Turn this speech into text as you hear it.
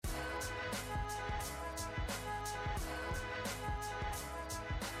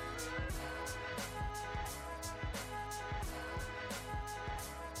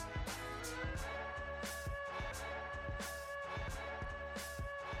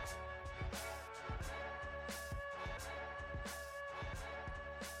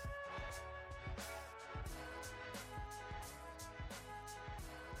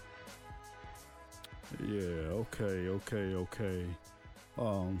Yeah, okay.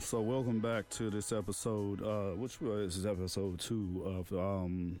 So welcome back to this episode, which was episode 2 of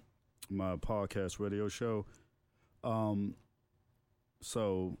my podcast radio show.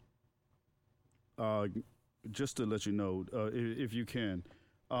 So just to let you know, if you can,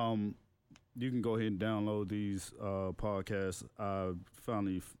 you can go ahead and download these podcasts. I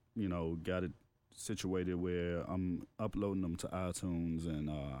finally, got it situated where I'm uploading them to iTunes and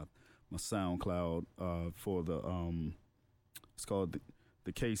my SoundCloud for the it's called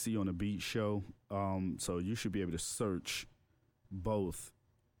the KaeceOnDaBeat Show. So you should be able to search both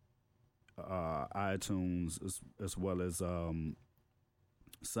iTunes as well as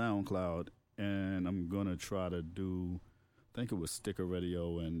SoundCloud, and I'm gonna try to do, I think it was Sticker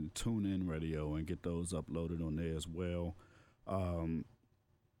Radio and TuneIn Radio, and get those uploaded on there as well.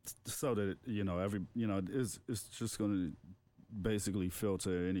 So that it's just gonna basically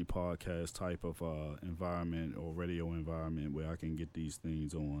filter any podcast type of environment or radio environment where I can get these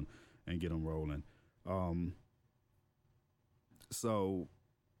things on and get them rolling.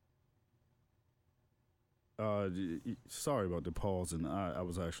 Sorry about the pause, and I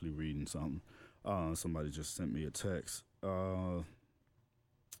was actually reading something. Somebody just sent me a text. So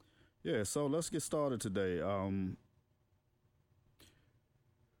let's get started today.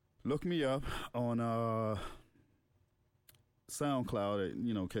 Look me up on SoundCloud at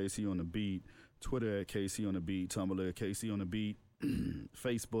KaeceOnDaBeat, Twitter at KaeceOnDaBeat, Tumblr at KaeceOnDaBeat,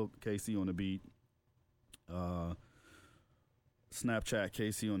 Facebook KaeceOnDaBeat, Snapchat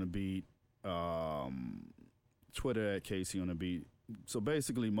KaeceOnDaBeat, Twitter at KaeceOnDaBeat. So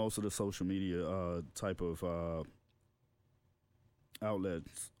basically, most of the social media type of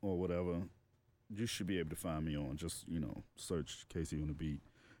outlets or whatever, you should be able to find me on. Just search KaeceOnDaBeat,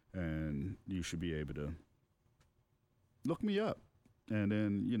 and you should be able to look me up, and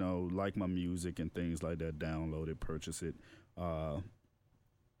then like my music and things like that, download it, purchase it.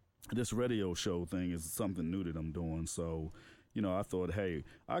 This radio show thing is something new that I'm doing, so I thought, hey,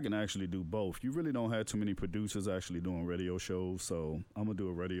 I can actually do both. You really don't have too many producers actually doing radio shows, so I'm gonna do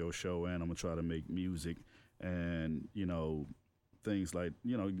a radio show and I'm gonna try to make music and things like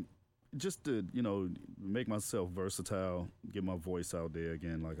just to make myself versatile, get my voice out there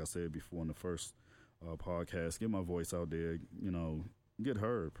again, like I said before in the first podcast, get my voice out there, get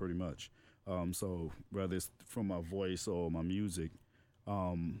heard pretty much. So whether it's from my voice or my music,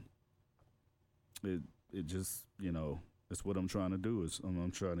 it just it's what I'm trying to do. Is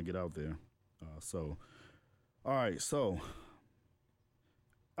I'm trying to get out there. All right. So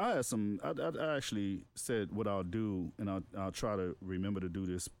I actually said what I'll do, and I'll try to remember to do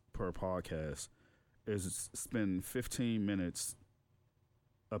this per podcast, is spend 15 minutes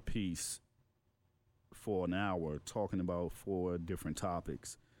a piece for an hour talking about 4 different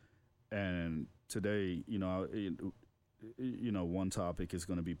topics. And today, one topic is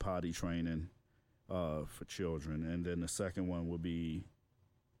going to be potty training for children, and then the second one will be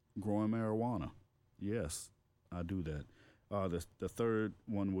growing marijuana. Yes, I do that. The third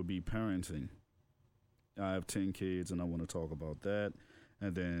one would be parenting. I have 10 kids, and I want to talk about that.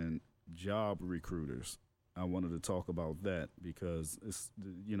 And then job recruiters. I wanted to talk about that because it's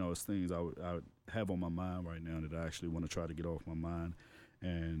things I have on my mind right now that I actually want to try to get off my mind.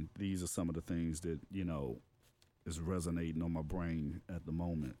 And these are some of the things that, is resonating on my brain at the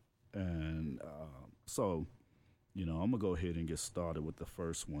moment. And so I'm going to go ahead and get started with the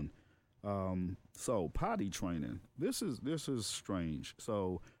first one. So potty training. This is strange.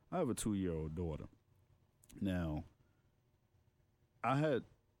 So I have a 2-year-old daughter. Now, I had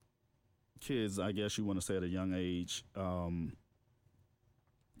kids, I guess you want to say, at a young age,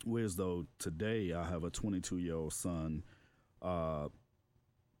 whereas though today I have a 22-year-old son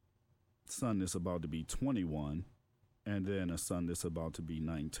that's about to be 21, and then a son that's about to be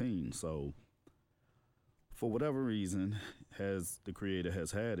 19. So for whatever reason, the creator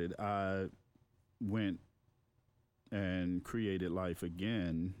has had it, I went and created life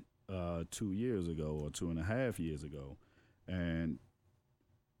again 2 years ago, or 2.5 years ago. And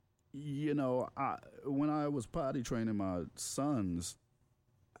when I was potty training my sons,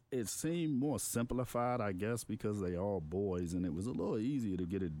 it seemed more simplified, I guess, because they are all boys, and it was a little easier to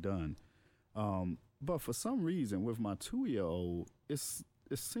get it done. But for some reason, with my 2-year-old, it's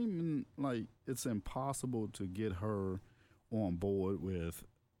seeming like it's impossible to get her on board with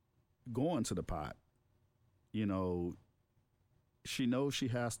going to the pot. She knows she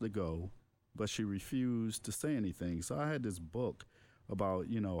has to go, but she refused to say anything. So I had this book about,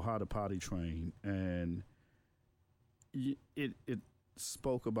 how to potty train, and it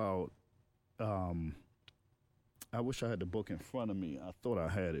spoke about I wish I had the book in front of me. I thought I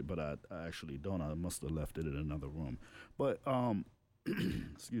had it, but I actually don't. I must have left it in another room. But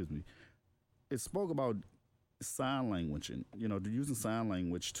excuse me. It spoke about sign language and using sign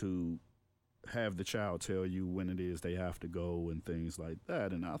language to have the child tell you when it is they have to go and things like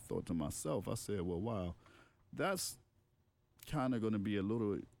that. And I thought to myself, I said, well, wow, that's kind of going to be a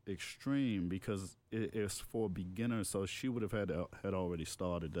little extreme because it's for beginners. So she would have had already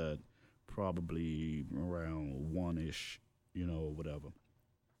started that probably around one-ish, whatever.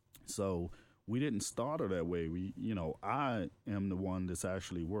 So we didn't start her that way. I am the one that's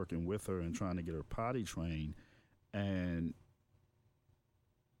actually working with her and trying to get her potty trained. And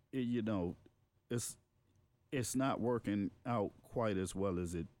it's not working out quite as well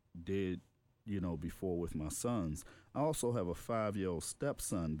as it did, before with my sons. I also have a 5-year-old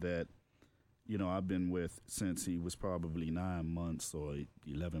stepson that, I've been with since he was probably 9 months or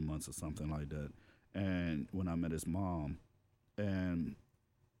 11 months or something like that. And when I met his mom, and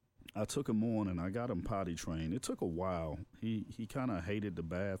I took him on and I got him potty trained. It took a while. He kind of hated the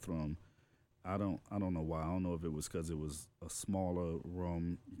bathroom. I don't know why. I don't know if it was because it was a smaller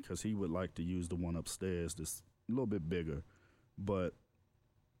room, because he would like to use the one upstairs that's a little bit bigger. But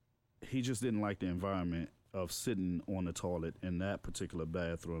he just didn't like the environment of sitting on the toilet in that particular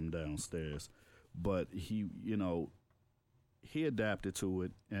bathroom downstairs. But he adapted to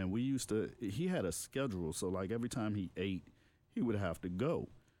it, and he had a schedule. So like every time he ate, he would have to go.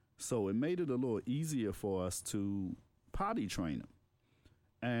 So it made it a little easier for us to potty train him.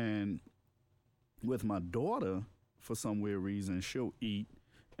 And with my daughter, for some weird reason, she'll eat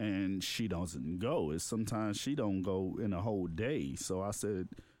and she doesn't go. Sometimes she don't go in a whole day. So I said,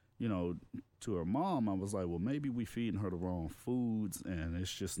 to her mom, I was like, well, maybe we feeding her the wrong foods and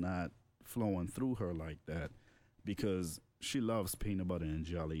it's just not flowing through her like that, because she loves peanut butter and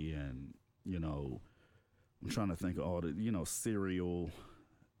jelly and, I'm trying to think of all the, cereal,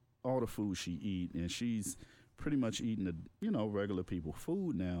 all the food she eat, and she's pretty much eating the, regular people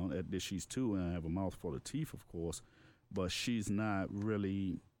food now that she's 2, and I have a mouthful of teeth, of course, but she's not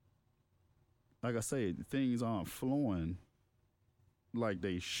really, like I say, things aren't flowing like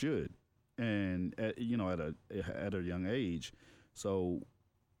they should, and at a young age. So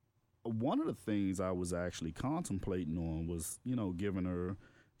one of the things I was actually contemplating on was, giving her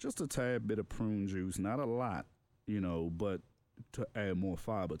just a tad bit of prune juice, not a lot, but to add more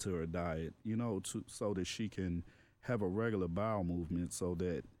fiber to her diet, so that she can have a regular bowel movement, so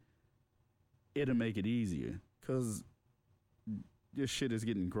that it'll make it easier. Because this shit is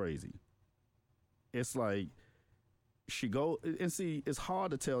getting crazy. It's like she go and see. It's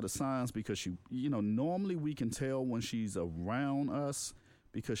hard to tell the signs because she, normally we can tell when she's around us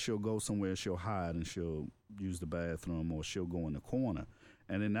because she'll go somewhere, she'll hide, and she'll use the bathroom, or she'll go in the corner,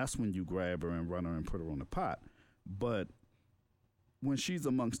 and then that's when you grab her and run her and put her on the pot. But when she's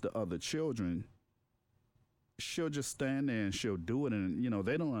amongst the other children, she'll just stand there and she'll do it, and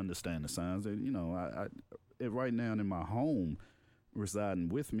they don't understand the signs. And right now in my home, residing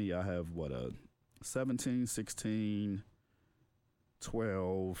with me, I have a 17, 16,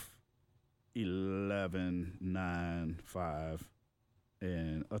 12, 11, 9, 5,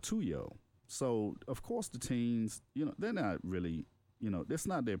 and a 2-year-old. So of course the teens, they're not really, it's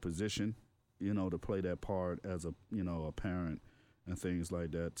not their position, to play that part as a parent and things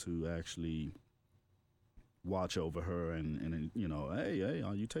like that, to actually watch over her and hey,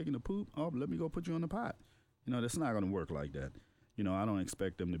 are you taking a poop? Oh, let me go put you in the pot. That's not going to work like that. I don't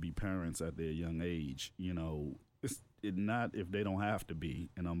expect them to be parents at their young age. It's not if they don't have to be,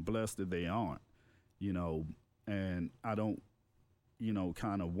 and I'm blessed that they aren't. And I don't,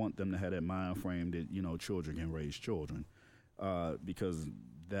 kind of want them to have that mind frame that children can raise children, because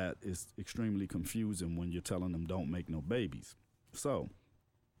that is extremely confusing when you're telling them don't make no babies. So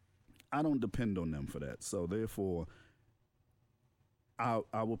I don't depend on them for that. So therefore,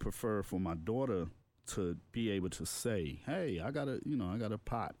 I would prefer for my daughter to be able to say, hey, I got a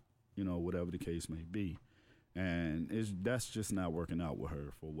pot, whatever the case may be. And that's just not working out with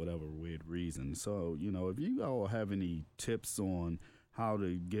her for whatever weird reason. So, if you all have any tips on how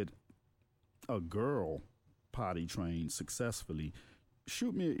to get a girl potty trained successfully,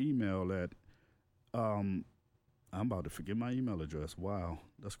 shoot me an email at, I'm about to forget my email address. Wow,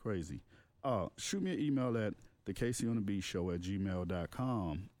 that's crazy. Shoot me an email at the KaeceOnDaBeat Show at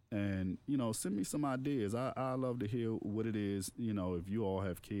gmail.com. And, send me some ideas. I love to hear what it is, if you all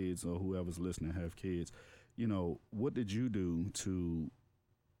have kids or whoever's listening have kids, what did you do to,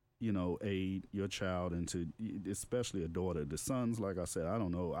 aid your child and to, especially a daughter. The sons, like I said, I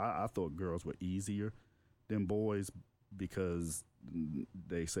don't know. I thought girls were easier than boys because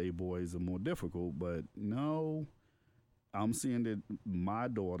they say boys are more difficult, but no, I'm seeing that my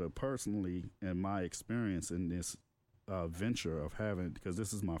daughter personally, and my experience in this venture of having, because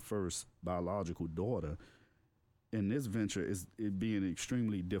this is my first biological daughter, in this venture is it being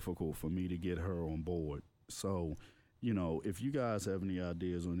extremely difficult for me to get her on board. So, if you guys have any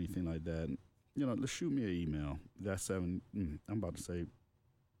ideas or anything like that, let's shoot me an email. That's I'm about to say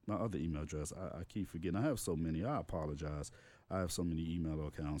my other email address. I keep forgetting. I have so many. I apologize. I have so many email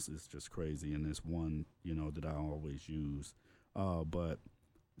accounts. It's just crazy. And this one, that I always use. But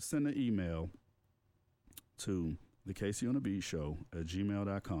send an email to the KaeceOnDaBeat Show at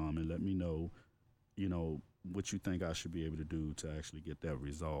gmail.com and let me know, what you think I should be able to do to actually get that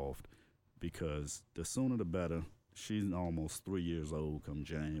resolved. Because the sooner the better. She's almost 3 years old come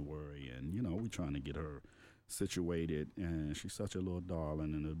January, and, we're trying to get her situated, and she's such a little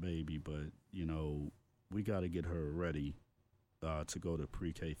darling and a baby, but, we got to get her ready to go to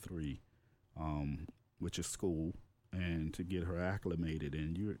pre-K 3, which is school, and to get her acclimated.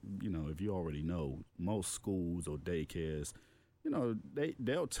 And if you already know, most schools or daycares,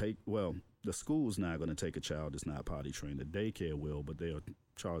 they'll take, well, the school's not going to take a child that's not potty trained. The daycare will, but they'll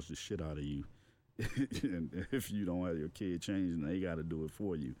charge the shit out of you. And if you don't have your kid changing, they got to do it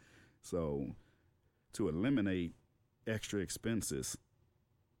for you. So to eliminate extra expenses,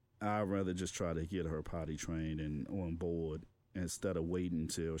 I'd rather just try to get her potty trained and on board instead of waiting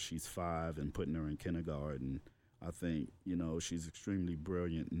until she's 5 and putting her in kindergarten. I think, she's extremely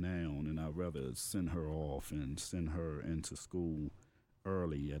brilliant now, and I'd rather send her off and send her into school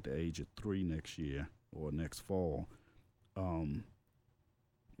early at the age of 3 next year or next fall,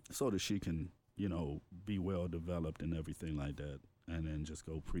 so that she can, be well developed and everything like that, and then just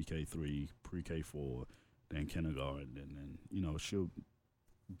go pre-K 3, pre-K 4, then kindergarten, and then, she'll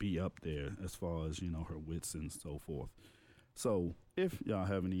be up there as far as, her wits and so forth. So if y'all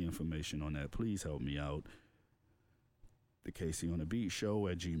have any information on that, please help me out. The KaeceOnDaBeat Show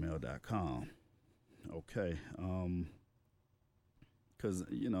at gmail.com. Okay. Because,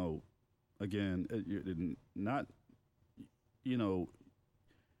 again, not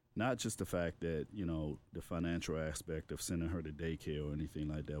just the fact that, the financial aspect of sending her to daycare or anything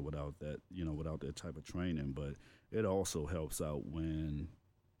like that without that type of training, but it also helps out when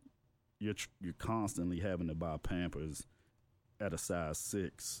you're constantly having to buy Pampers at a size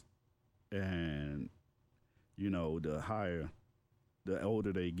 6, and, the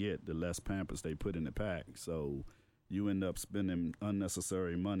older they get, the less Pampers they put in the pack. So you end up spending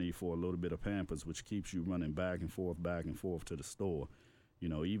unnecessary money for a little bit of Pampers, which keeps you running back and forth to the store.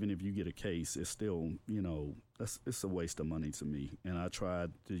 Even if you get a case, it's still, it's a waste of money to me. And I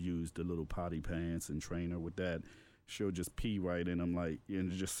tried to use the little potty pants and train her with that. She'll just pee right in them,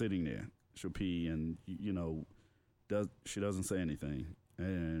 and just sitting there. She'll pee and, she doesn't say anything.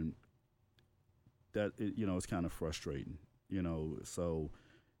 And that, it's kind of frustrating, So,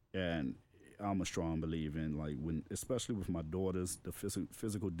 and I'm a strong believer in, when, especially with my daughters, the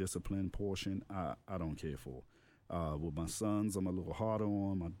physical discipline portion, I don't care for. With my sons, I'm a little harder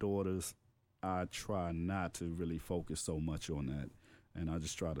on. My daughters, I try not to really focus so much on that. And I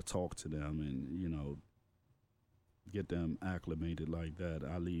just try to talk to them and, get them acclimated like that.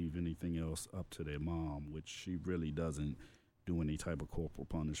 I leave anything else up to their mom, which she really doesn't do any type of corporal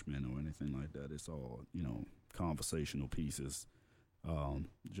punishment or anything like that. It's all, conversational pieces.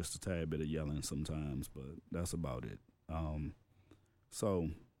 Just a tad bit of yelling sometimes, but that's about it. So,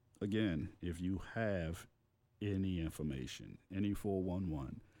 again, if you have any information, any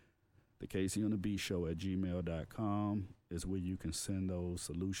 411, the KaeceOnDaBeat Show at gmail.com is where you can send those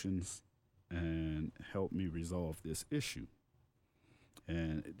solutions and help me resolve this issue.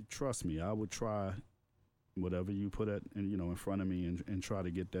 And trust me, I would try whatever you put in front of me and try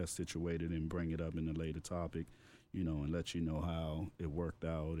to get that situated and bring it up in a later topic, and let you know how it worked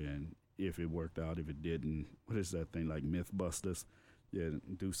out, and if it worked out, if it didn't, what is that thing, like Mythbusters? Yeah,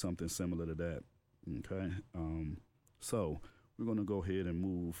 do something similar to that. Okay, so we're going to go ahead and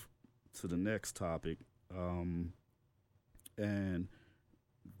move to the next topic. And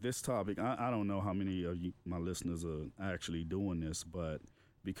this topic, I don't know how many of you, my listeners, are actually doing this, but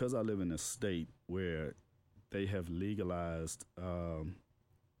because I live in a state where they have legalized the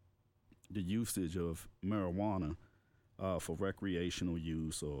usage of marijuana for recreational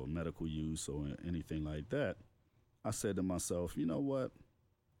use or medical use or anything like that, I said to myself, you know what?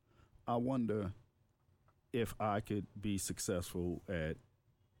 I wonder if I could be successful at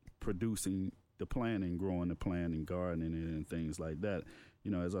producing the plant and growing the plant and gardening it and things like that.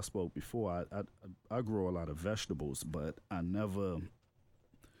 As I spoke before, I grow a lot of vegetables, but I never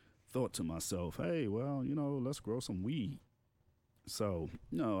thought to myself, hey, well, let's grow some weed. So,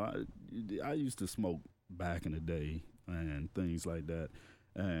 I used to smoke back in the day, and things like that.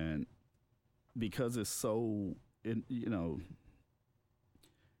 And because it's so, it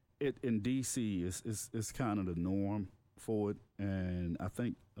in DC is kind of the norm for it, and I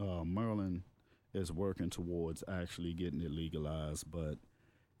think Maryland is working towards actually getting it legalized. But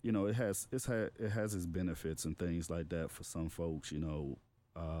it has its benefits and things like that for some folks.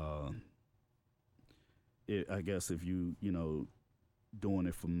 I guess if doing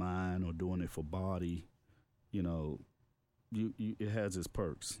it for mind or doing it for body, it has its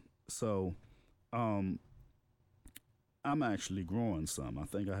perks. So, I'm actually growing some. I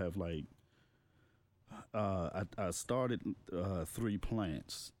think I have like I started 3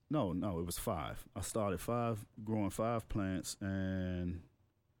 plants. No, it was 5. I started growing 5 plants, and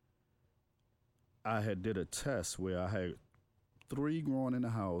I had did a test where I had 3 growing in the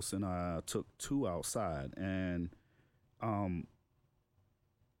house, and I took 2 outside. And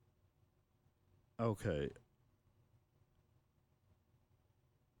okay,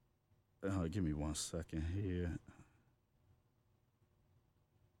 give me 1 second here.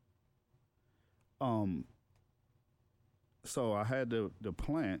 So I had the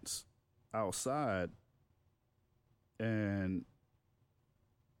plants outside, and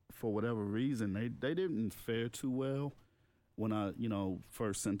for whatever reason, they didn't fare too well when I,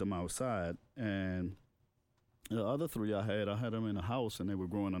 first sent them outside. And the other 3 I had them in the house, and they were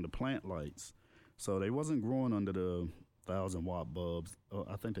growing under plant lights. So they wasn't growing under the 1,000-watt bulbs.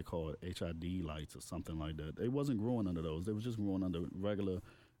 I think they call it HID lights or something like that. They wasn't growing under those. They was just growing under regular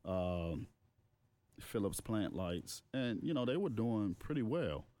Philips plant lights. And, they were doing pretty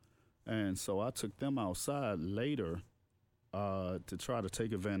well. And so I took them outside later to try to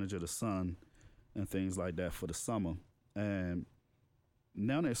take advantage of the sun and things like that for the summer. And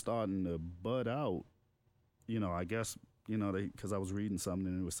now they're starting to bud out. I guess, because I was reading something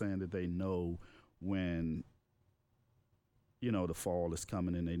and it was saying that they know when, the fall is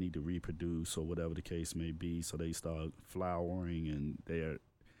coming and they need to reproduce or whatever the case may be. So they start flowering, and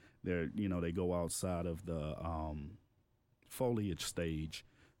they go outside of the foliage stage.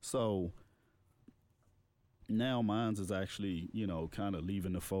 So now mine's is actually, kind of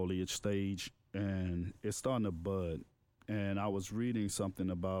leaving the foliage stage, and it's starting to bud. And I was reading something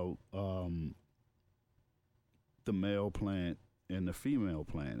about the male plant and the female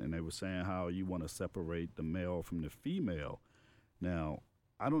plant, and they were saying how you want to separate the male from the female. Now,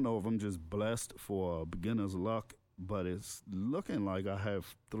 I don't know if I'm just blessed for beginner's luck, but it's looking like I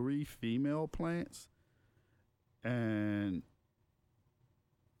have 3 female plants. And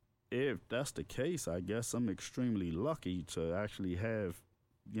if that's the case, I guess I'm extremely lucky to actually have,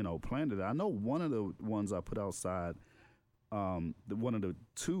 planted it. I know one of the ones I put outside, one of the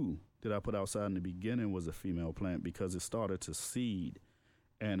 2 that I put outside in the beginning was a female plant because it started to seed.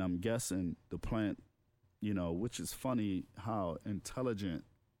 And I'm guessing the plant, which is funny how intelligent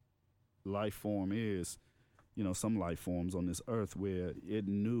life form is, some life forms on this earth, where it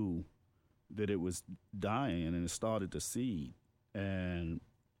knew that it was dying and it started to seed. And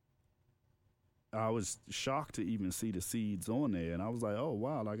I was shocked to even see the seeds on there. And I was like, oh,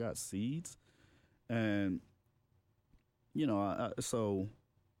 wow, I got seeds. And,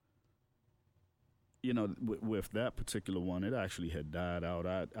 with that particular one, it actually had died out.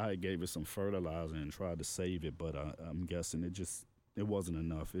 I gave it some fertilizer and tried to save it, but I'm guessing it wasn't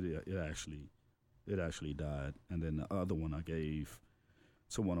enough. It actually died. And then the other one I gave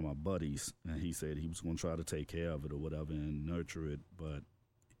to one of my buddies, and he said he was going to try to take care of it or whatever and nurture it. But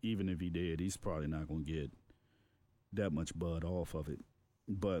even if he did, he's probably not going to get that much bud off of it.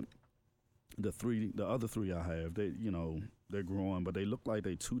 But the other 3 I have, they're growing, but they look like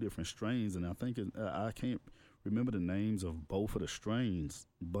they're 2 different strains. And I think I can't remember the names of both of the strains,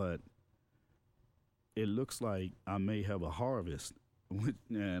 but it looks like I may have a harvest.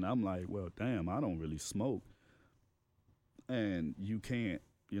 And I'm like, well, damn, I don't really smoke. And you can't,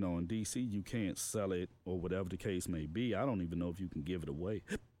 in DC, you can't sell it or whatever the case may be. I don't even know if you can give it away.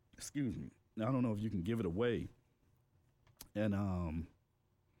 Excuse me. I don't know if you can give it away. And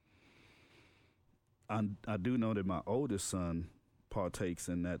I do know that my oldest son partakes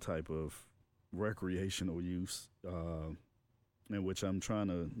in that type of recreational use, in which I'm trying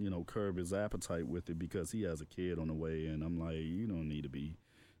to, curb his appetite with it because he has a kid on the way. And I'm like, you don't need to be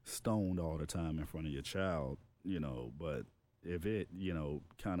stoned all the time in front of your child, but if it,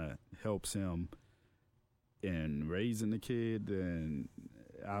 kind of helps him in raising the kid, then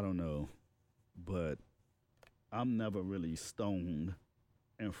I don't know. But I'm never really stoned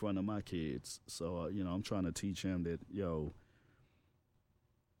in front of my kids. So, I'm trying to teach him that,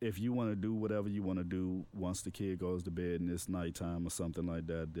 if you want to do whatever you want to do once the kid goes to bed and it's nighttime or something like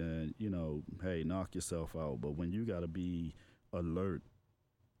that, then, hey, knock yourself out. But when you got to be alert,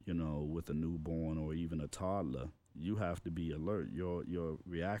 with a newborn or even a toddler, you have to be alert. Your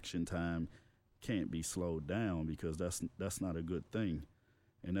reaction time can't be slowed down, because that's not a good thing.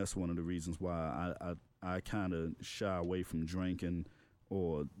 And that's one of the reasons why I kind of shy away from drinking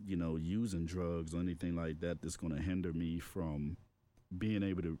or, using drugs or anything like that that's going to hinder me from being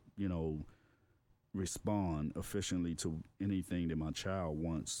able to, respond efficiently to anything that my child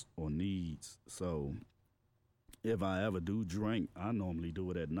wants or needs. So if I ever do drink, I normally do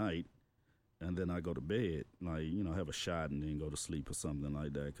it at night, and then I go to bed, like, have a shot and then go to sleep or something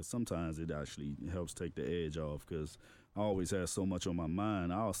like that. Because sometimes it actually helps take the edge off, because I always have so much on my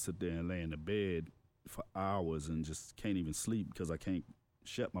mind. I'll sit there and lay in the bed for hours and just can't even sleep because I can't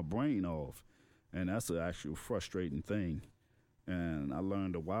shut my brain off. And that's an actual frustrating thing. And I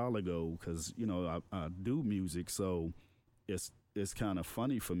learned a while ago, because, I do music, so it's kind of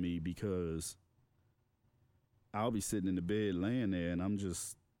funny for me, because I'll be sitting in the bed laying there and I'm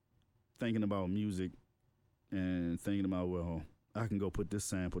just thinking about music and thinking about, well, I can go put this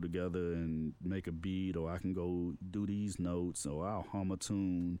sample together and make a beat, or I can go do these notes, or I'll hum a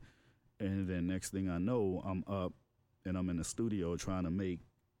tune. And then next thing I know, I'm up and I'm in the studio trying to make,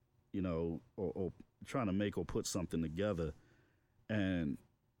 or trying to make or put something together. And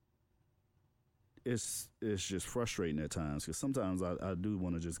it's just frustrating at times, because sometimes I do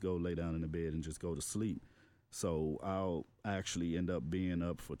want to just go lay down in the bed and just go to sleep. So I'll actually end up being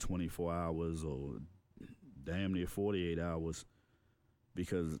up for 24 hours or damn near 48 hours,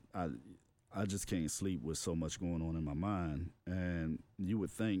 because I just can't sleep with so much going on in my mind. And you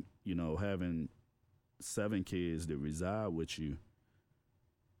would think, having 7 kids that reside with you,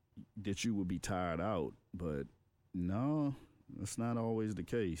 that you would be tired out. But no, that's not always the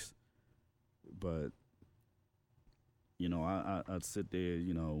case. But, I'd sit there,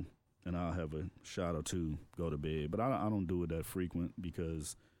 and I'll have a shot or two, go to bed. But I don't do it that frequent,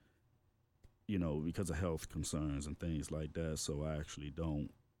 because of health concerns and things like that. So I actually don't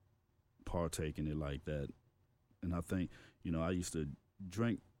partake in it like that. And I think, I used to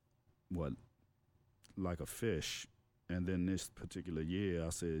drink, like a fish. And then this particular year, I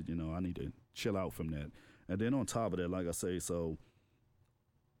said, I need to chill out from that. And then on top of that, like I say, so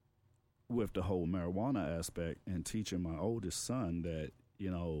with the whole marijuana aspect and teaching my oldest son that, you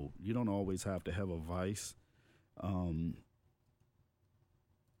don't always have to have a vice. And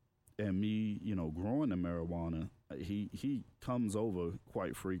me, growing the marijuana, he comes over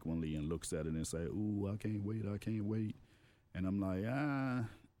quite frequently and looks at it and say, "Ooh, I can't wait." And I'm like,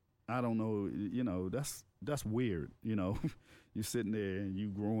 I don't know, that's weird, You're sitting there and you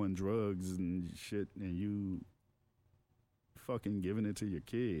growing drugs and shit, and you fucking giving it to your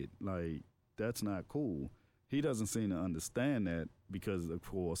kid. Like, that's not cool. He doesn't seem to understand that, because, of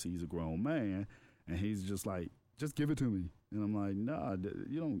course, he's a grown man, and he's just like, just give it to me. And I'm like, nah,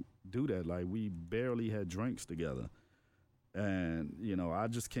 you don't do that. Like, we barely had drinks together. And, I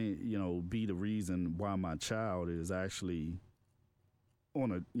just can't, be the reason why my child is actually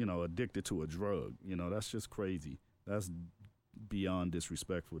addicted to a drug. That's just crazy. That's beyond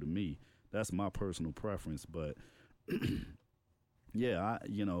disrespectful to me. That's my personal preference. But, yeah,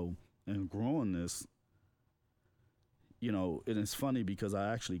 and growing this, and it's funny, because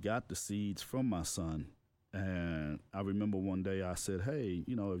I actually got the seeds from my son. And I remember one day I said, hey,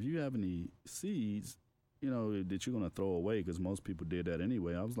 if you have any seeds, that you're going to throw away, because most people did that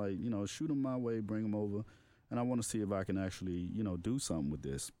anyway. I was like, shoot them my way, bring them over, and I want to see if I can actually, do something with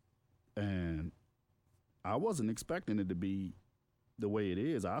this. And I wasn't expecting it to be the way it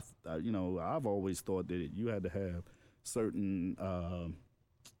is. I've always thought that you had to have certain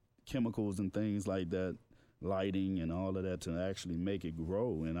chemicals and things like that, lighting and all of that, to actually make it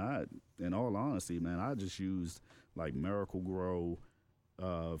grow. And in all honesty, man, I just used like Miracle Grow,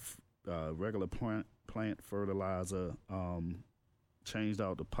 regular plant fertilizer, changed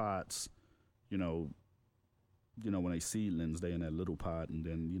out the pots, when they seedlings, they in that little pot, and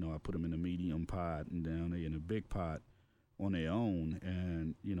then, I put them in a medium pot, and then they in a big pot on their own.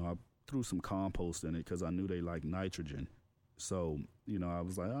 And, I threw some compost in it, because I knew they like nitrogen. So, I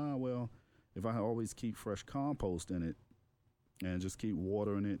was like, well, if I always keep fresh compost in it and just keep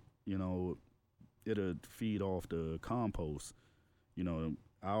watering it, it'll feed off the compost.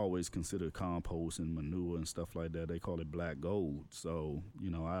 I always consider compost and manure and stuff like that, they call it black gold. So,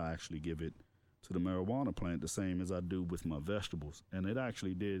 I actually give it to the marijuana plant the same as I do with my vegetables. And it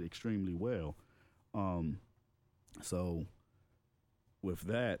actually did extremely well. So with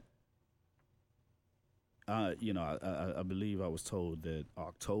that, I believe I was told that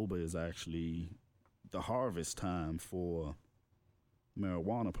October is actually the harvest time for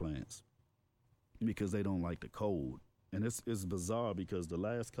marijuana plants because they don't like the cold. And it's bizarre because the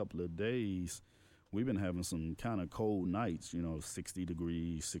last couple of days we've been having some kind of cold nights, 60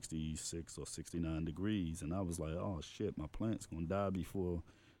 degrees, 66 or 69 degrees. And I was like, oh shit, my plant's going to die before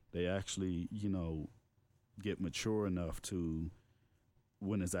they actually, get mature enough to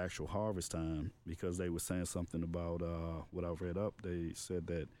when it's actual harvest time, because they were saying something about what I've read up. They said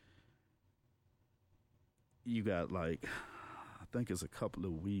that you got I think it's a couple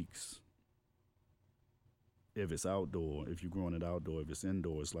of weeks if it's outdoor, if you're growing it outdoor. If it's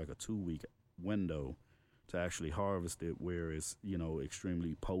indoor, it's like a 2-week window to actually harvest it where it's,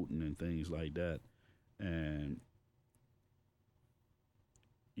 extremely potent and things like that. And,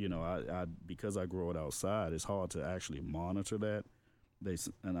 I because I grow it outside, it's hard to actually monitor that.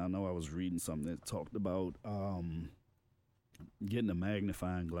 And I know I was reading something that talked about getting a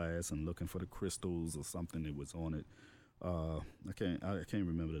magnifying glass and looking for the crystals or something that was on it. I can't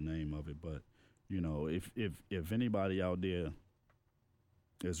remember the name of it, but if anybody out there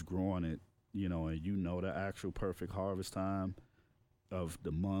is growing it, and the actual perfect harvest time of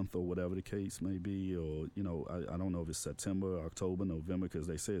the month or whatever the case may be, or I don't know if it's September, October, November, because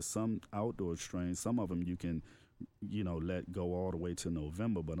they said some outdoor strains, some of them you can let go all the way to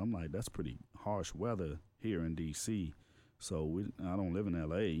November. But I'm like, that's pretty harsh weather here in D.C. So I don't live in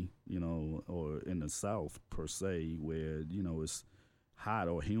L.A., or in the South per se, where, it's hot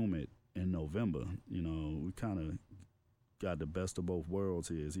or humid in November. We kind of got the best of both worlds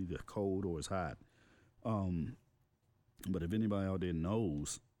here. It's either cold or it's hot. But if anybody out there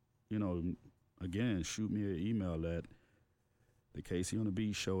knows, again, shoot me an email at the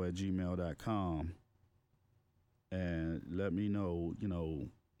KaeceOnDaBeat Show at gmail.com and let me know,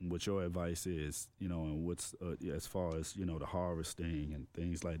 what your advice is, and what's as far as, the harvesting and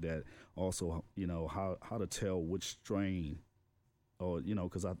things like that. Also, how to tell which strain, or,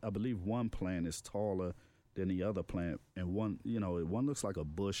 because I believe one plant is taller than the other plant, and one looks like a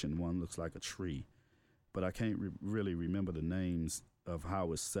bush and one looks like a tree. But I can't really remember the names of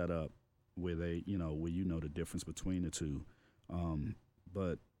how it's set up, where they, where the difference between the two.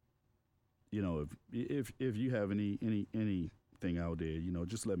 But if you have anything out there,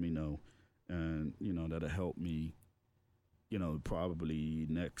 just let me know, and that'll help me. Probably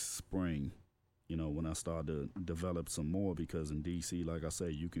next spring, when I start to develop some more, because in DC, like I say,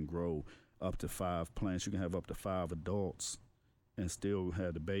 you can grow up to 5 plants. You can have up to 5 adults and still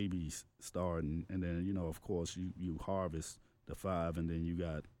have the babies starting. And then, of course, you harvest the 5, and then you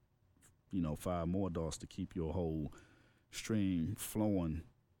got, 5 more adults to keep your whole stream flowing.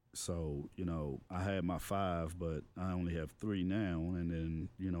 So, I had my 5, but I only have 3 now. And then,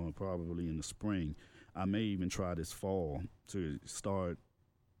 probably in the spring, I may even try this fall to start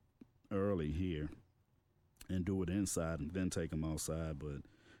early here and do it inside and then take them outside. But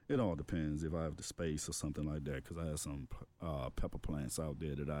it all depends if I have the space or something like that, because I have some pepper plants out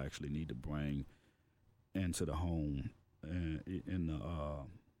there that I actually need to bring into the home. And in the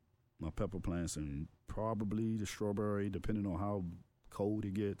my pepper plants, and probably the strawberry, depending on how cold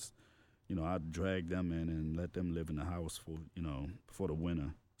it gets, I drag them in and let them live in the house for the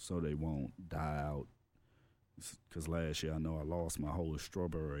winter, so they won't die out. Because last year I know I lost my whole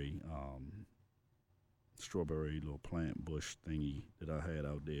strawberry little plant bush thingy that I had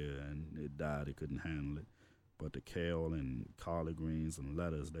out there, and it died. It couldn't handle it. But the kale and collard greens and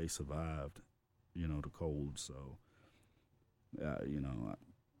lettuce, they survived, the cold. So,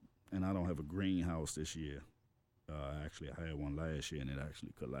 and I don't have a greenhouse this year. Actually, I had one last year, and it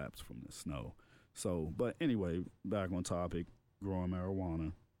actually collapsed from the snow. So, but anyway, back on topic, growing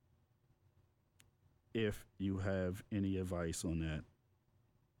marijuana. If you have any advice on that,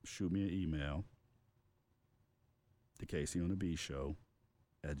 shoot me an email, the KaeceOnDaBeat Show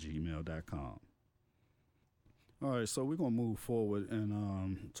at gmail.com. All right, so we're going to move forward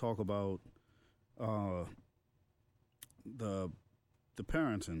and talk about the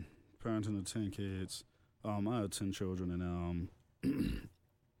parenting of 10 kids. I have 10 children, and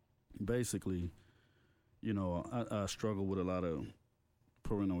basically, I struggle with a lot of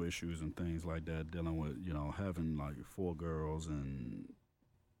parental issues and things like that, dealing with, having like 4 girls and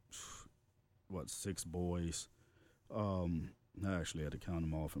 6 boys. I actually had to count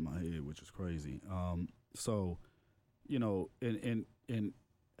them off in my head, which is crazy. So, in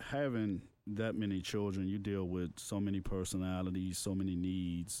having that many children, you deal with so many personalities, so many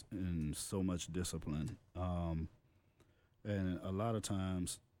needs, and so much discipline. And a lot of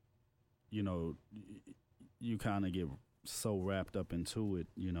times, you kind of get so wrapped up into it,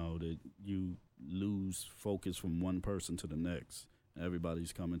 that you lose focus from one person to the next.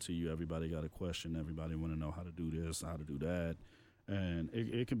 Everybody's coming to you. Everybody got a question. Everybody want to know how to do this, how to do that. And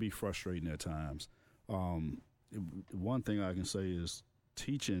it can be frustrating at times. One thing I can say is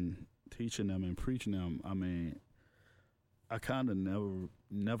teaching them and preaching them. I mean, I kind of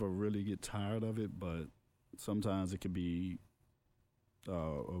never really get tired of it, but sometimes it can be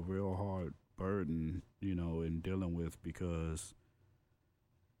a real hard burden, in dealing with, because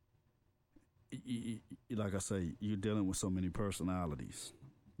like I say, you're dealing with so many personalities,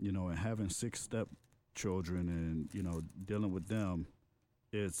 and having 6 step children and, dealing with them,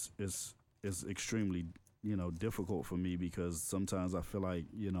 it's extremely, difficult for me, because sometimes I feel like,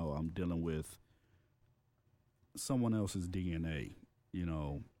 I'm dealing with someone else's DNA,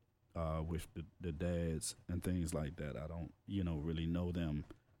 with the dads and things like that. I don't, really know them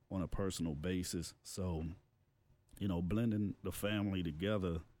on a personal basis. So, blending the family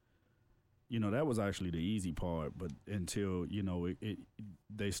together, that was actually the easy part. But until,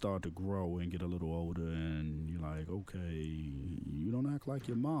 they start to grow and get a little older, and you're like, okay, you don't act like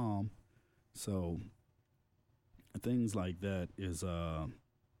your mom. So things like that is, the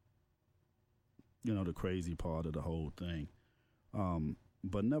crazy part of the whole thing.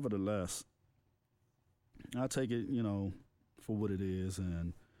 But nevertheless, I take it, for what it is.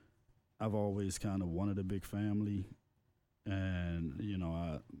 And I've always kind of wanted a big family. And,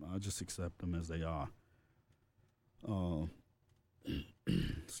 I just accept them as they are.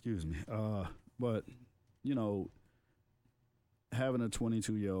 Excuse me. But, having a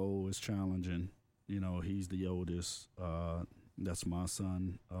 22-year-old is challenging. He's the oldest. That's my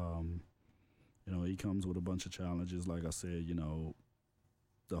son. He comes with a bunch of challenges, like I said,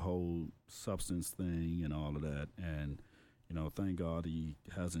 the whole substance thing and all of that. And, thank God he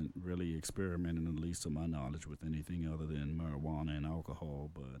hasn't really experimented, at least to my knowledge, with anything other than marijuana and alcohol.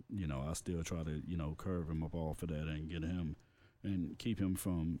 But, I still try to, curve him up off of that and get him and keep him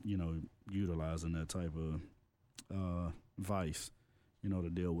from, utilizing that type of vice, to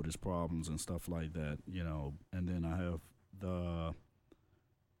deal with his problems and stuff like that, And then I have the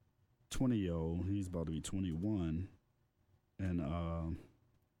 20-year-old, he's about to be 21, and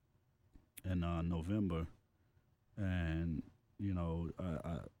in November. And,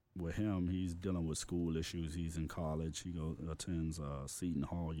 I with him, he's dealing with school issues. He's in college. He attends Seton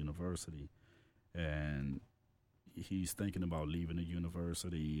Hall University. And he's thinking about leaving the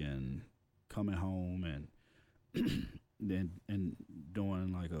university and coming home and then and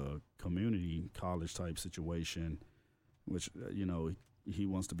doing like a community college type situation, which, he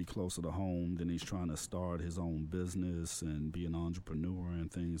wants to be closer to home. Then he's trying to start his own business and be an entrepreneur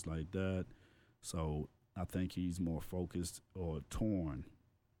and things like that. So I think he's more focused or torn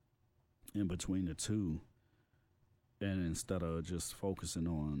in between the two. And instead of just focusing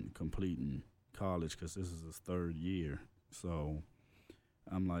on completing college, because this is his 3rd year. So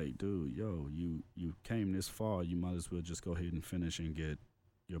I'm like, dude, you came this far. You might as well just go ahead and finish and get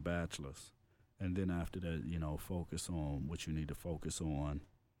your bachelor's. And then after that, focus on what you need to focus on,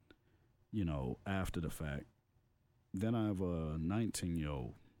 after the fact. Then I have a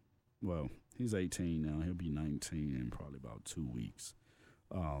 19-year-old. Well, he's 18 now. He'll be 19 in probably about 2 weeks.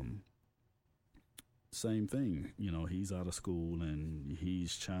 Same thing. He's out of school and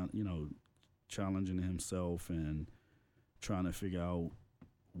he's, challenging himself and trying to figure out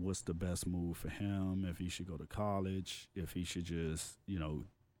what's the best move for him, if he should go to college, if he should just,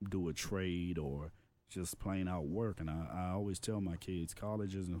 do a trade or just plain out work. And I always tell my kids,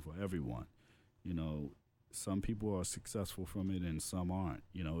 college isn't for everyone. Some people are successful from it and some aren't.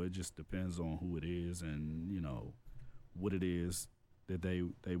 It just depends on who it is and, what it is that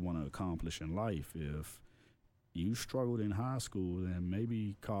they want to accomplish in life. If you struggled in high school, then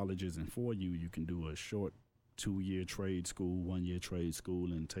maybe college isn't for you. You can do a short 2-year trade school, 1-year trade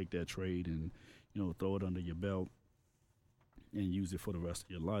school, and take that trade and, throw it under your belt and use it for the rest of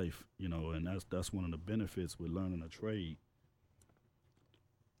your life, and that's one of the benefits with learning a trade.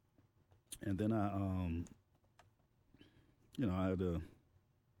 And then I had a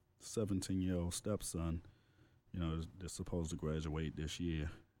 17-year-old stepson, that's supposed to graduate this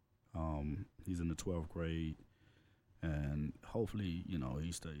year. He's in the 12th grade, and hopefully,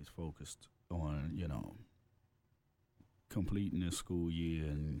 he stays focused on, completing his school year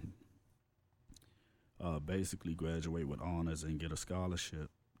and basically graduate with honors and get a scholarship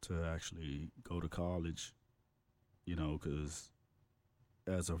to actually go to college, because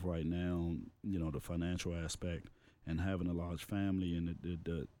as of right now, the financial aspect and having a large family, and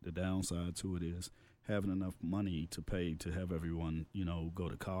the downside to it is having enough money to pay to have everyone, go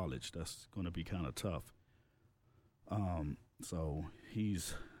to college. That's going to be kind of tough. So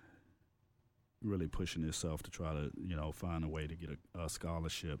he's really pushing himself to try to, find a way to get a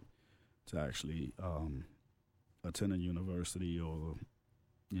scholarship to actually attend a university or,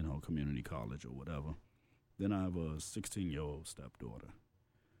 community college or whatever. Then I have a 16-year-old stepdaughter.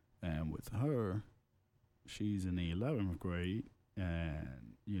 And with her, she's in the 11th grade.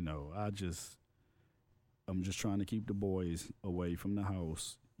 And, I'm just trying to keep the boys away from the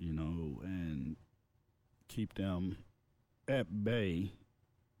house, and keep them at bay,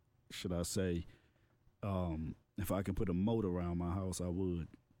 should I say. If I could put a moat around my house, I would.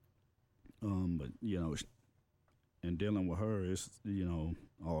 But, in dealing with her, it's,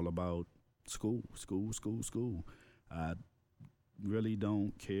 all about school. I really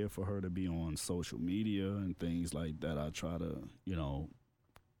don't care for her to be on social media and things like that. I try to,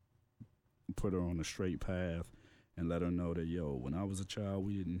 put her on a straight path and let her know that, when I was a child,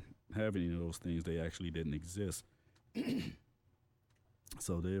 we didn't have any of those things. They actually didn't exist.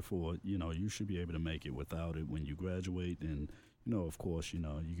 So therefore, you should be able to make it without it when you graduate. And, of course, you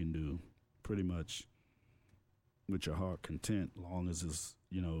can do pretty much with your heart content, long as it's,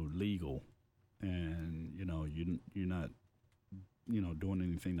 legal, and, you're not, doing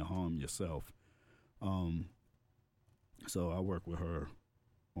anything to harm yourself. So I work with her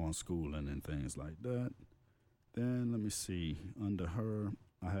on schooling and things like that. Then let me see, under her,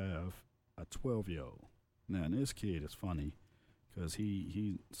 I have a 12-year-old. Now, this kid is funny because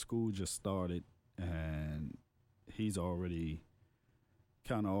school just started and he's already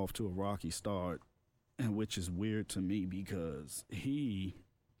kind of off to a rocky start, and which is weird to me because he,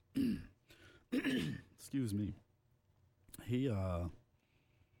 excuse me, he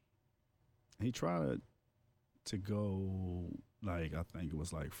tried to go, like, I think it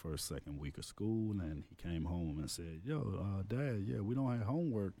was like first, second week of school, and he came home and said, Dad, we don't have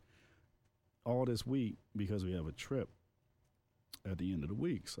homework all this week because we have a trip at the end of the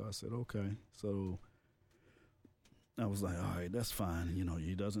week. So I said, okay. So I was like, all right, that's fine.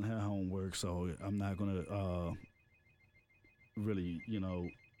 He doesn't have homework, so I'm not going to really,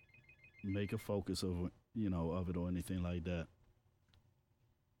 make a focus of it or anything like that.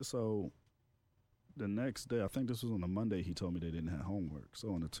 So the next day, I think this was on a Monday, he told me they didn't have homework.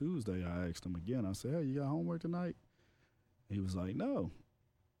 So on a Tuesday, I asked him again. I said, hey, you got homework tonight? He was like, no.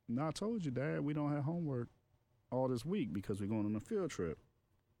 No, I told you, Dad, we don't have homework all this week because we're going on a field trip.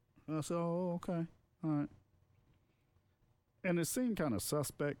 And I said, oh, okay. All right. And it seemed kind of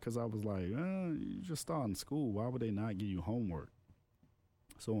suspect because I was like, you just starting school. Why would they not give you homework?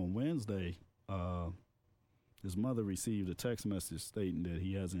 So on Wednesday, his mother received a text message stating that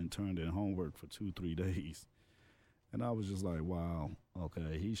he hasn't turned in homework for 2-3 days. And I was just like, wow,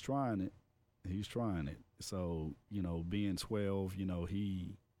 okay, he's trying it. So, being 12,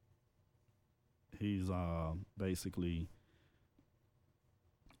 he's basically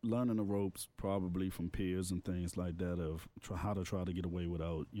learning the ropes probably from peers and things like that of how to try to get away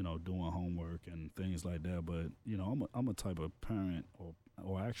without, doing homework and things like that. But, I'm a type of parent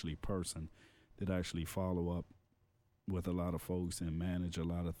or actually person that actually follow up with a lot of folks and manage a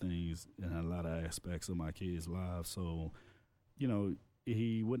lot of things and a lot of aspects of my kids' lives. So,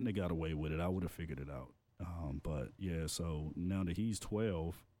 he wouldn't have got away with it. I would have figured it out. But yeah, so now that he's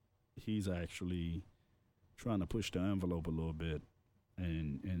 12, he's actually trying to push the envelope a little bit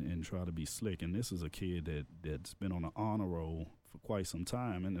and try to be slick. And this is a kid that's been on an honor roll for quite some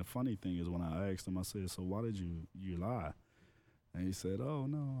time. And the funny thing is, when I asked him, I said, so why did you lie? And he said, oh,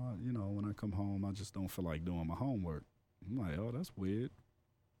 no, when I come home, I just don't feel like doing my homework. I'm like, oh, that's weird.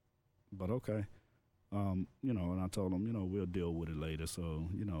 But okay. And I told him, we'll deal with it later. So,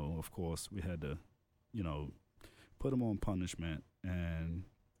 of course, we had to, put him on punishment and,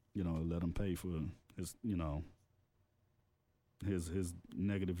 let him pay for his, his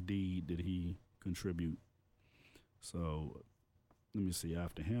negative deed that he contribute. So let me see.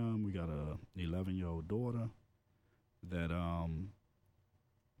 After him, we got a 11-year-old daughter that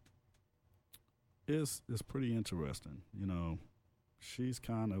is pretty interesting. She's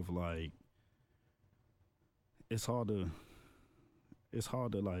kind of like, it's hard to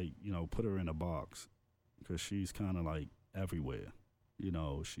like, put her in a box because she's kind of like everywhere.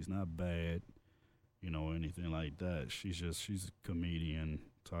 She's not bad, or anything like that. She's a comedian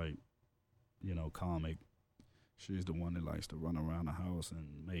type, comic. She's the one that likes to run around the house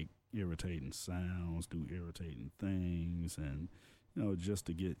and make irritating sounds, do irritating things, and, just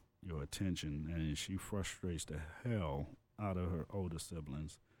to get your attention. And she frustrates the hell out of her older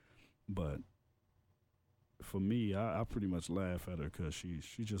siblings. But for me, I pretty much laugh at her because she's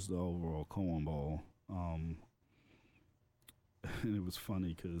just the overall cornball. And it was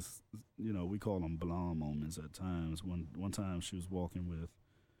funny because we call them blonde moments at times. One time she was walking with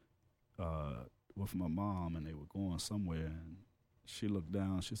my mom, and they were going somewhere, and she looked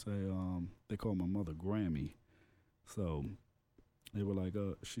down. She said, they call my mother Grammy. So they were like,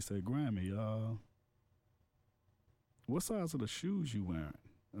 she said, Grammy, what size of the shoes you wearing?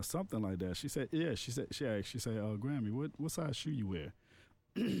 Or something like that. She said, yeah, she said, Grammy, what size shoe you wear?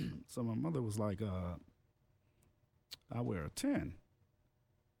 So my mother was like, I wear a 10.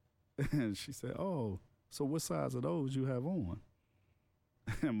 And she said, oh, so what size of those you have on?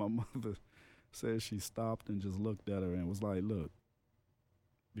 And my mother said she stopped and just looked at her and was like, look,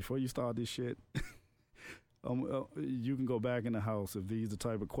 before you start this shit, you can go back in the house if these the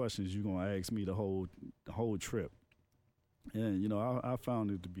type of questions you're going to ask me the whole trip. And, I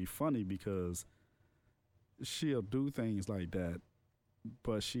found it to be funny because she'll do things like that,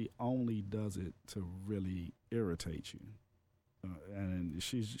 but she only does it to really irritate you. And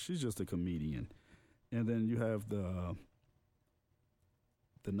she's just a comedian. And then you have the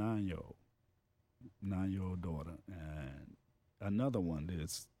 9-year-old daughter, and another one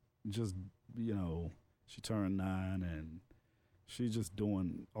that's just, she turned 9 and she's just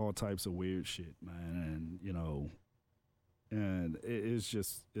doing all types of weird shit, man. And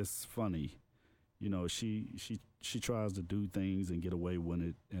it's funny. She tries to do things and get away with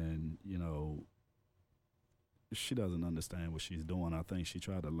it, and she doesn't understand what she's doing. I think she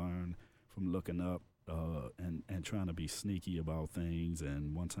tried to learn from looking up and trying to be sneaky about things.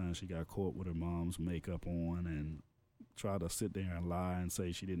 And one time she got caught with her mom's makeup on and tried to sit there and lie and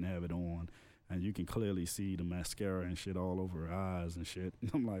say she didn't have it on. And you can clearly see the mascara and shit all over her eyes and shit.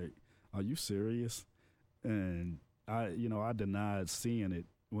 And I'm like, are you serious? And I denied seeing it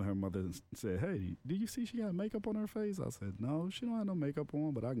when her mother said, hey, do you see she got makeup on her face? I said, no, she don't have no makeup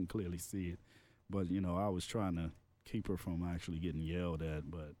on, but I can clearly see it. But, I was trying to keep her from actually getting yelled at.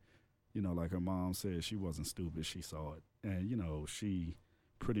 But, like her mom said, she wasn't stupid. She saw it. And, she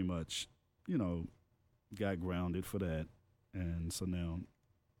pretty much, got grounded for that. And so now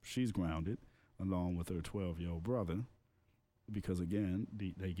she's grounded along with her 12-year-old brother. Because, again,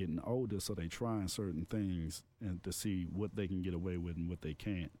 they getting older, so they trying certain things and to see what they can get away with and what they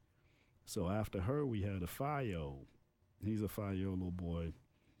can't. So after her, we had a 5-year-old. He's a 5-year-old little boy.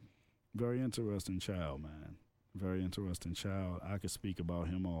 Very interesting child, man. Very interesting child. I could speak about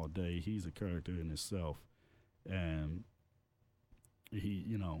him all day. He's a character in itself. And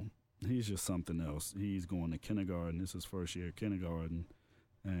he's just something else. He's going to kindergarten. This is his first year of kindergarten.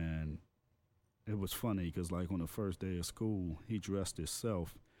 And it was funny because, like, on the first day of school, he dressed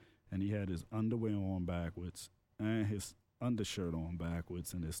himself, and he had his underwear on backwards and his undershirt on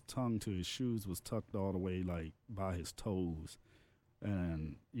backwards, and his tongue to his shoes was tucked all the way, like, by his toes.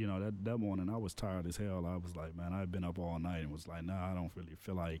 And, that morning I was tired as hell. I was like, man, I've been up all night, and was like, nah, I don't really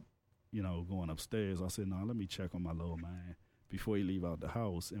feel like, going upstairs. I said, nah, let me check on my little man before he leave out the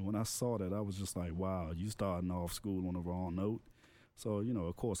house. And when I saw that, I was just like, wow, you starting off school on the wrong note. So,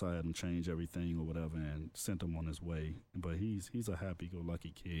 of course I had him change everything or whatever and sent him on his way. But he's a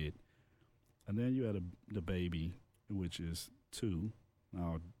happy-go-lucky kid. And then you had the baby, which is 2,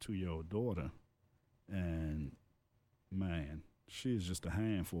 our 2-year-old daughter. And, man, she is just a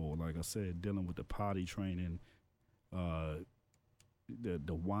handful. Like I said, dealing with the potty training, the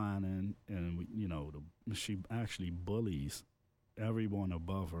whining, and, she actually bullies everyone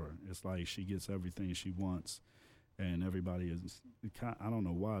above her. It's like she gets everything she wants. And everybody is, I don't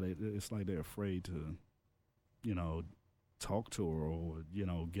know why, it's like they're afraid to, talk to her or,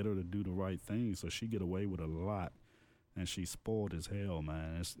 get her to do the right thing. So she get away with a lot. And she's spoiled as hell,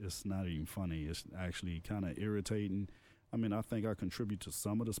 man. It's not even funny. It's actually kind of irritating. I mean, I think I contribute to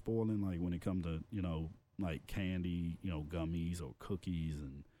some of the spoiling, like when it comes to, like candy, gummies or cookies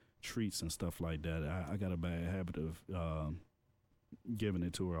and treats and stuff like that. I got a bad habit of giving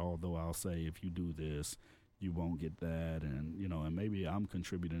it to her, although I'll say, if you do this, you won't get that, and and maybe I'm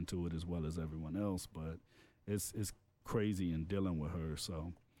contributing to it as well as everyone else, but it's crazy in dealing with her.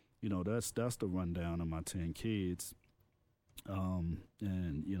 So, that's the rundown of my 10 kids, and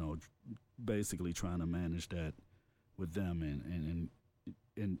basically trying to manage that with them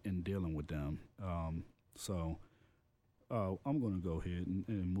and dealing with them. So I'm gonna go ahead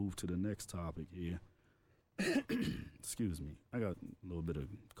and move to the next topic here. Excuse me. I got a little bit of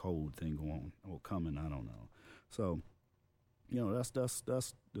cold thing going on or coming. I don't know. So, that's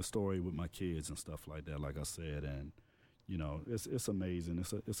the story with my kids and stuff like that. Like I said, and it's amazing.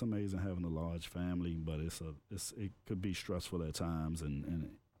 It's amazing having a large family, but it could be stressful at times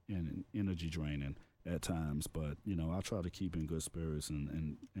and energy draining at times. But I try to keep in good spirits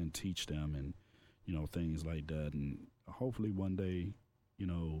and teach them and things like that. And hopefully one day,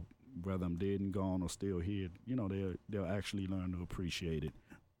 whether I'm dead and gone or still here, they'll actually learn to appreciate it.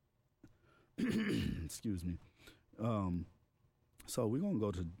 Excuse me. So we're gonna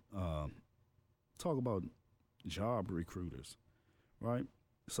go to talk about job recruiters, right?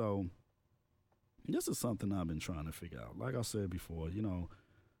 So this is something I've been trying to figure out. Like I said before,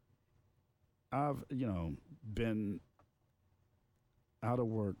 I've been out of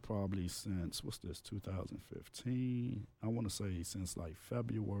work probably since 2015. I want to say since like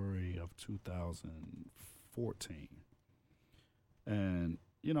February of 2014, and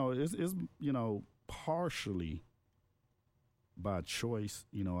it's partially by choice.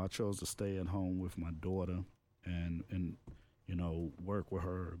 I chose to stay at home with my daughter and work with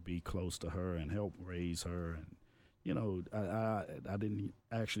her, be close to her, and help raise her. And I didn't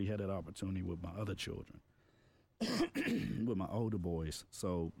actually have that opportunity with my other children, with my older boys.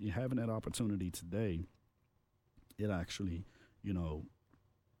 So having that opportunity today, it actually, it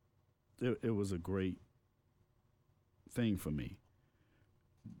was a great thing for me.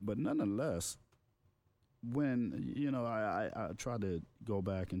 But nonetheless, when, I try to go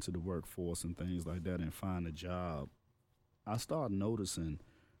back into the workforce and things like that and find a job, I started noticing,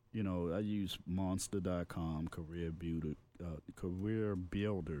 I use monster.com, career builders,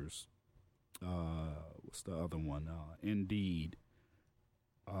 what's the other one? Indeed,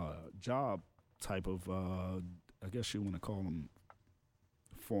 job type of, I guess you want to call them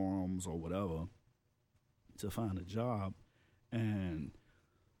forums or whatever, to find a job. And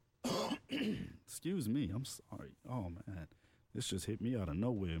excuse me, I'm sorry. Oh man, this just hit me out of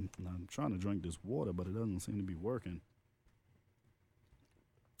nowhere. And I'm trying to drink this water, but it doesn't seem to be working.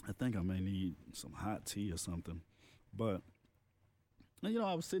 I think I may need some hot tea or something. But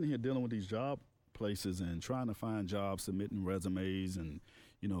I was sitting here dealing with these job places and trying to find jobs, submitting resumes and,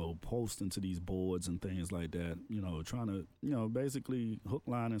 posting to these boards and things like that, trying to, basically hook,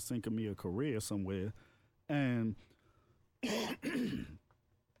 line, and sinker me a career somewhere. And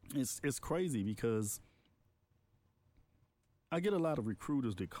it's crazy because I get a lot of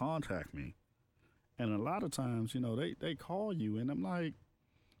recruiters that contact me. And a lot of times, they call you and I'm like,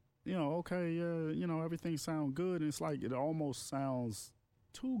 okay, everything sounds good. And it's like it almost sounds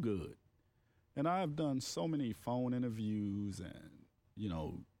too good. And I've done so many phone interviews and,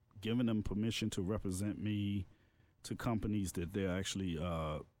 giving them permission to represent me to companies that they're actually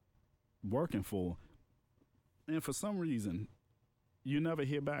working for. And for some reason, you never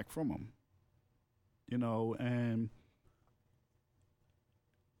hear back from them, and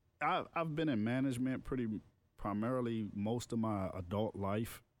I've been in management pretty primarily most of my adult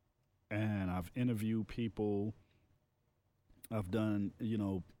life, and I've interviewed people. I've done,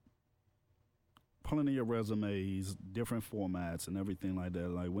 plenty of resumes, different formats and everything like that.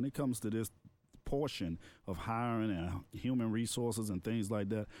 Like when it comes to this portion of hiring and human resources and things like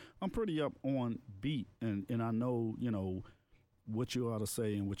that, I'm pretty up on beat, and I know, what you ought to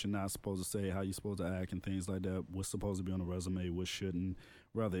say and what you're not supposed to say, how you're supposed to act and things like that, what's supposed to be on a resume, what shouldn't,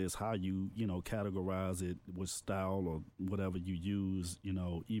 rather it's how you, categorize it, what style or whatever you use,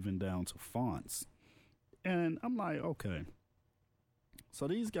 even down to fonts. And I'm like, okay, so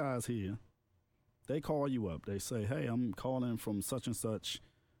these guys here, they call you up. They say, hey, I'm calling from such and such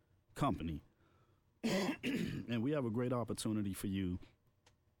company, and we have a great opportunity for you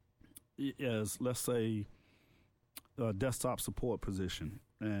as, let's say, a desktop support position,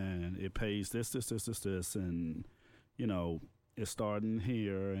 and it pays this, and, it's starting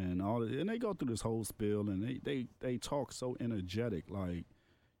here and all, and they go through this whole spiel, and they talk so energetic, like,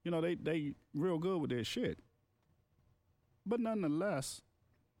 they real good with their shit. But nonetheless,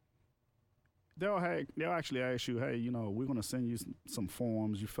 they'll actually ask you, hey, we're going to send you some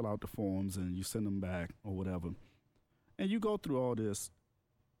forms. You fill out the forms and you send them back or whatever. And you go through all this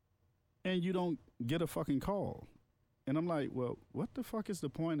and you don't get a fucking call. And I'm like, well, what the fuck is the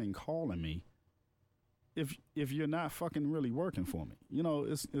point in calling me if you're not fucking really working for me?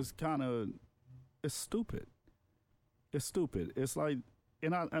 It's kind of, it's stupid. It's stupid. It's like,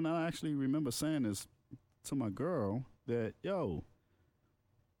 and I actually remember saying this to my girl that, yo,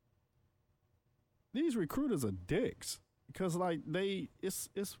 these recruiters are dicks, because like it's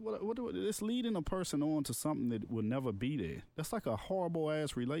leading a person on to something that will never be there. That's like a horrible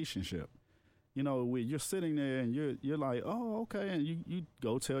ass relationship. Where you're sitting there and you're like, oh, okay, and you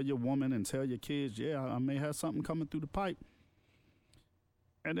go tell your woman and tell your kids, yeah, I may have something coming through the pipe.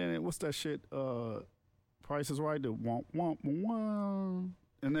 And then what's that shit? Price is Right. The womp womp womp.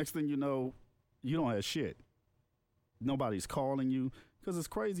 And next thing you know, you don't have shit. Nobody's calling you, because it's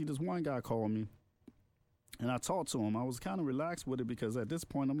crazy. This one guy called me. And I talked to him. I was kind of relaxed with it because at this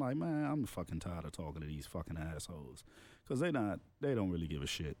point I'm like, man, I'm fucking tired of talking to these fucking assholes because they don't really give a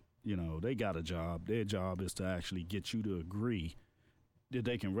shit. You know, they got a job. Their job is to actually get you to agree that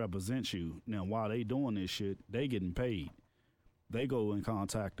they can represent you. Now, while they doing this shit, they getting paid. They go and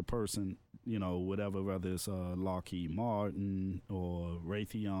contact the person, you know, whatever, whether it's Lockheed Martin or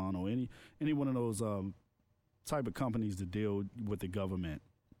Raytheon or any one of those type of companies that deal with the government.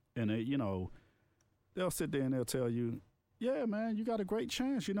 And, you know, they'll sit there and they'll tell you, yeah, man, you got a great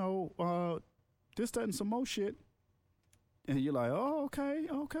chance, you know, this, that, and some more shit. And you're like, oh,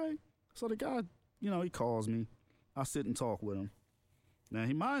 okay. So the guy, you know, he calls me. I sit and talk with him. Now,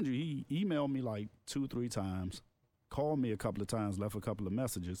 mind you, he emailed me like 2-3 times, called me a couple of times, left a couple of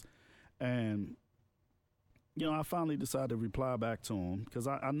messages. And, you know, I finally decided to reply back to him because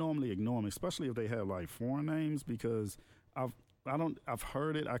I normally ignore them, especially if they have like foreign names, because I've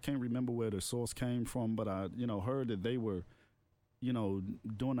heard it. I can't remember where the source came from, but I, you know, heard that they were, you know,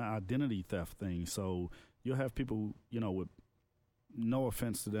 doing the identity theft thing. So you'll have people, you know, with no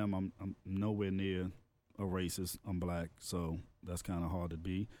offense to them, I'm nowhere near a racist. I'm black, so that's kind of hard to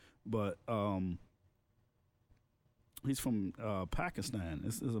be. But he's from Pakistan.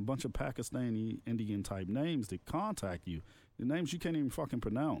 There's a bunch of Pakistani Indian type names that contact you. The names you can't even fucking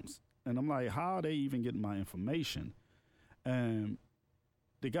pronounce. And I'm like, how are they even getting my information? And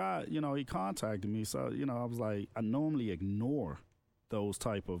the guy, you know, he contacted me. So, you know, I was like, I normally ignore those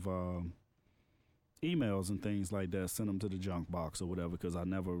type of emails and things like that, send them to the junk box or whatever, because I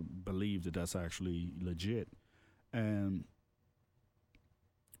never believed that that's actually legit. And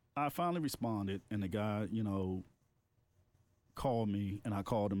I finally responded, and the guy, you know, called me, and I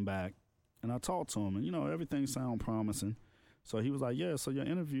called him back, and I talked to him, and, you know, everything sounded promising. So he was like, yeah, so your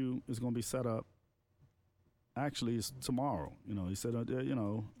interview is going to be set up. Actually, it's tomorrow. You know, he said, you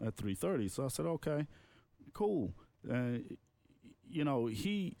know, at 3:30. So I said, okay, cool. You know,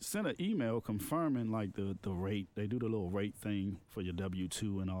 he sent an email confirming like the rate. They do the little rate thing for your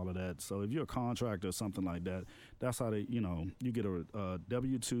W-2 and all of that. So if you're a contractor or something like that, that's how they, you know, you get a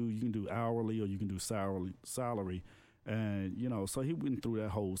W-2. You can do hourly or you can do salary. And, you know, so he went through that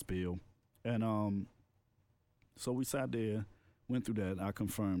whole spiel. And so we sat there, went through that. I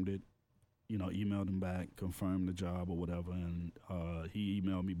confirmed it, you know, emailed him back, confirmed the job or whatever. And he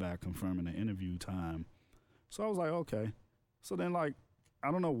emailed me back confirming the interview time. So I was like, okay. So then, like,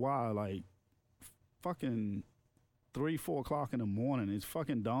 I don't know why, like, fucking 3-4 o'clock in the morning, it's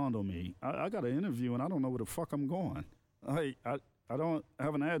fucking dawned on me. I got an interview and I don't know where the fuck I'm going. Like, I don't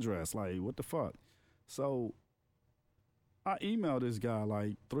have an address. Like, what the fuck? So I emailed this guy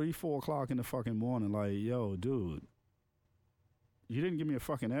like 3-4 o'clock in the fucking morning, like, yo, dude, you didn't give me a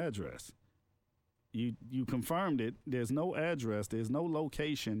fucking address. You confirmed it. There's no address. There's no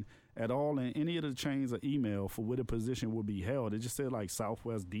location at all in any of the chains of email for where the position will be held. It just said like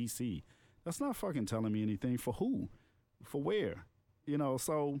Southwest DC. That's not fucking telling me anything. For who? For where? You know,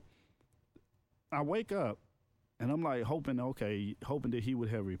 so I wake up and I'm like hoping that he would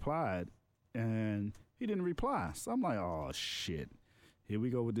have replied, and he didn't reply. So I'm like, oh shit. Here we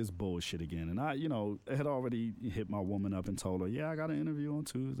go with this bullshit again. And I, you know, had already hit my woman up and told her, yeah, I got an interview on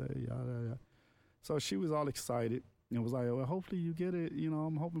Tuesday. Yada. So she was all excited and was like, well, hopefully you get it. You know,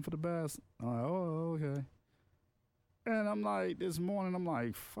 I'm hoping for the best. I'm like, oh, okay. And I'm like, this morning, I'm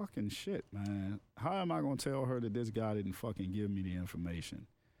like, fucking shit, man. How am I going to tell her that this guy didn't fucking give me the information?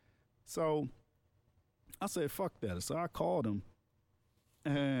 So I said, fuck that. So I called him,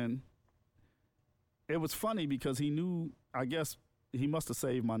 and it was funny because he knew, I guess he must have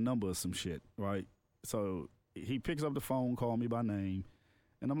saved my number or some shit, right? So he picks up the phone, called me by name.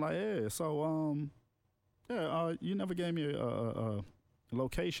 And I'm like, yeah, so, you never gave me a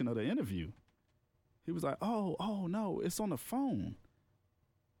location of the interview. He was like, oh, no, it's on the phone.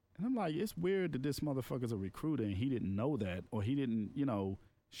 And I'm like, it's weird that this motherfucker's a recruiter and he didn't know that, or he didn't, you know,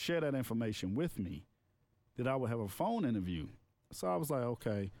 share that information with me, that I would have a phone interview. So I was like,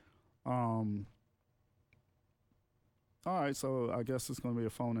 okay, all right, so I guess it's going to be a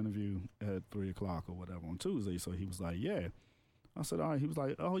phone interview at 3 o'clock or whatever on Tuesday. So he was like, yeah. I said, all right. He was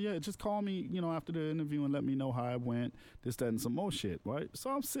like, oh, yeah, just call me, you know, after the interview and let me know how it went, this, that, and some more shit, right? So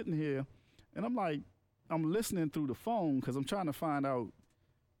I'm sitting here, and I'm like, I'm listening through the phone because I'm trying to find out,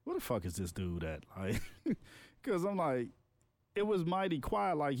 where the fuck is this dude at? Like, because I'm like, it was mighty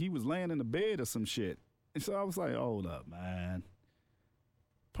quiet, like he was laying in the bed or some shit. And so I was like, hold up, man.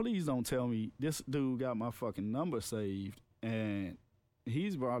 Please don't tell me this dude got my fucking number saved, and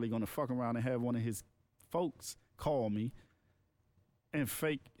he's probably going to fuck around and have one of his folks call me and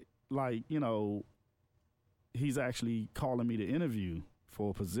fake, like, you know, he's actually calling me to interview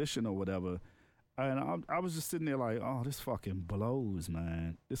for a position or whatever. And I was just sitting there like, oh, this fucking blows,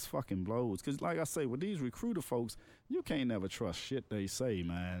 man. This fucking blows. Because, like I say, with these recruiter folks, you can't never trust shit they say,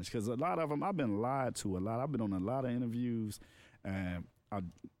 man. Because a lot of them, I've been lied to a lot. I've been on a lot of interviews, and I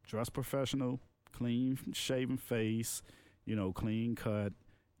dress professional, clean shaven face, clean cut,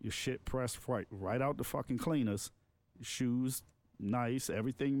 your shit pressed right out the fucking cleaners, shoes nice,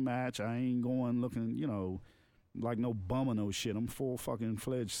 everything match. I ain't going looking, like no bum or no shit. I'm full fucking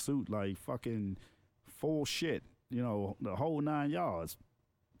fledged suit, like fucking full shit, the whole 9 yards,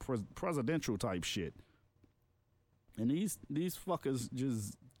 presidential type shit. And these fuckers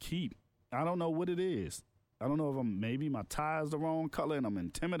just keep, I don't know what it is. I don't know if maybe my tie is the wrong color and I'm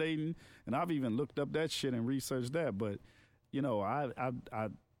intimidating. And I've even looked up that shit and researched that. But,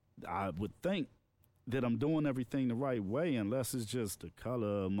 I would think that I'm doing everything the right way unless it's just the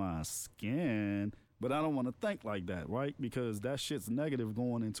color of my skin. But I don't want to think like that, right? Because that shit's negative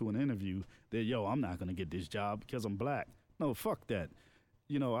going into an interview that, I'm not going to get this job because I'm black. No, fuck that.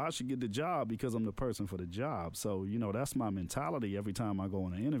 I should get the job because I'm the person for the job. So, that's my mentality every time I go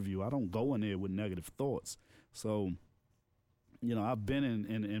in an interview. I don't go in there with negative thoughts. So, I've been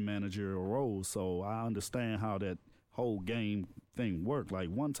in managerial roles, so I understand how that whole game thing worked. Like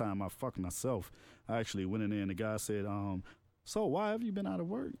one time I fucked myself. I actually went in there and the guy said, so why have you been out of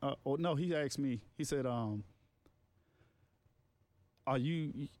work? No, he asked me, he said, are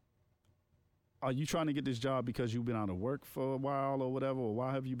you trying to get this job because you've been out of work for a while or whatever, or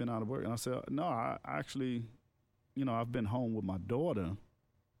why have you been out of work? And I said, no, I actually, I've been home with my daughter,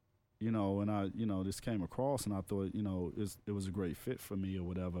 and I, this came across and I thought, it was a great fit for me or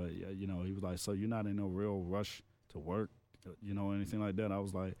whatever. He was like, so you're not in no real rush to work, anything like that? I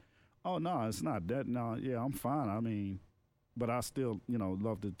was like, oh, no, it's not that. No, yeah, I'm fine. I mean, but I still,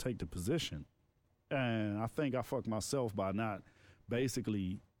 love to take the position. And I think I fucked myself by not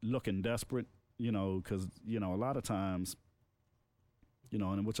basically looking desperate, because, a lot of times,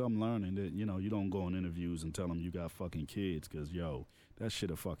 and which I'm learning that, you don't go in interviews and tell them you got fucking kids because, that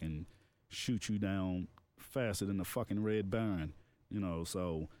shit'll fucking shoot you down faster than the fucking Red Baron,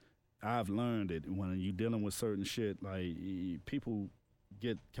 so I've learned that when you're dealing with certain shit, like people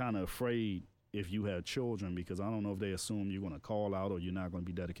get kind of afraid if you have children, because I don't know if they assume you're going to call out or you're not going to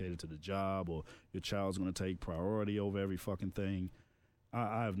be dedicated to the job or your child's going to take priority over every fucking thing.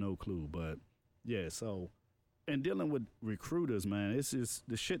 I have no clue, but yeah, so, and dealing with recruiters, man, it's just,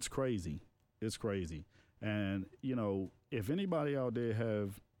 the shit's crazy. It's crazy. And, if anybody out there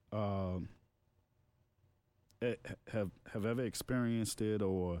have ever experienced it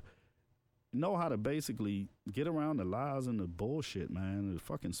or know how to basically get around the lies and the bullshit, man, the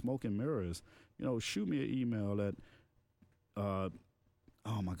fucking smoke and mirrors, shoot me an email at, oh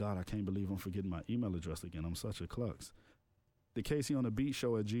my God, I can't believe I'm forgetting my email address again. I'm such a klutz. The KaeceOnDaBeat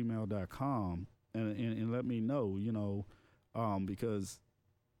Show at gmail.com and let me know, because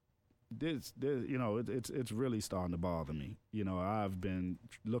this, it's really starting to bother me. I've been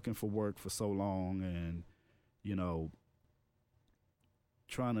looking for work for so long and,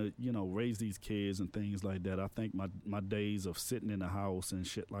 trying to, raise these kids and things like that. I think my days of sitting in the house and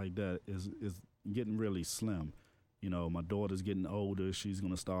shit like that is getting really slim. My daughter's getting older. She's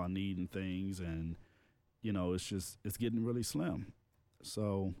going to start needing things and, it's getting really slim.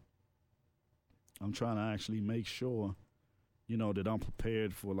 So I'm trying to actually make sure, that I'm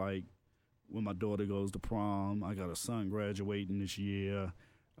prepared for like when my daughter goes to prom. I got a son graduating this year,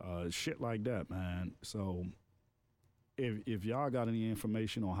 shit like that, man. So if y'all got any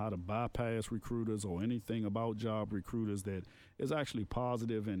information on how to bypass recruiters or anything about job recruiters that is actually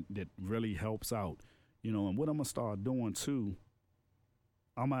positive and that really helps out, and what I'm gonna start doing too,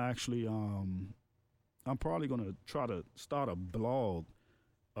 I'm actually I'm probably gonna try to start a blog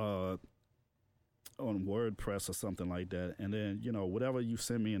on WordPress or something like that, and then whatever you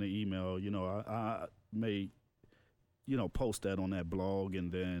send me in an email, I may post that on that blog,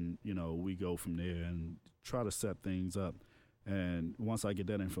 and then we go from there and try to set things up. And once I get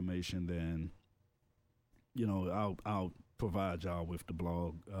that information, then I'll provide y'all with the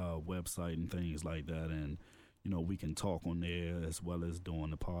blog website and things like that, and we can talk on there as well as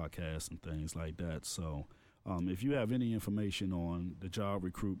doing the podcast and things like that. So if you have any information on the job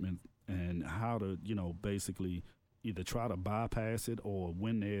recruitment and how to basically either try to bypass it or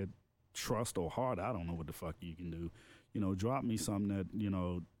win their trust or heart, I don't know what the fuck you can do, drop me something at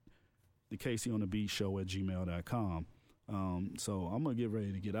the KaeceOnDaBeat Show at gmail.com. So I'm going to get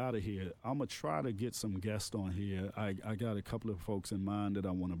ready to get out of here. I'm going to try to get some guests on here. I got a couple of folks in mind that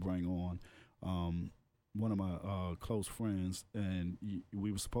I want to bring on. One of my close friends, and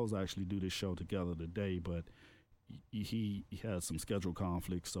we were supposed to actually do this show together today, but, he has some schedule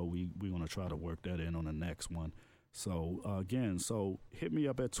conflicts, so we're gonna try to work that in on the next one. So again, so hit me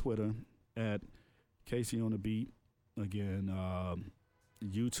up at Twitter at KaeceOnDaBeat. Again,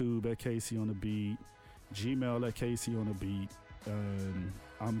 YouTube at KaeceOnDaBeat, Gmail at KaeceOnDaBeat, and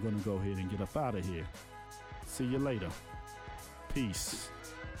I'm gonna go ahead and get up out of here. See you later. Peace.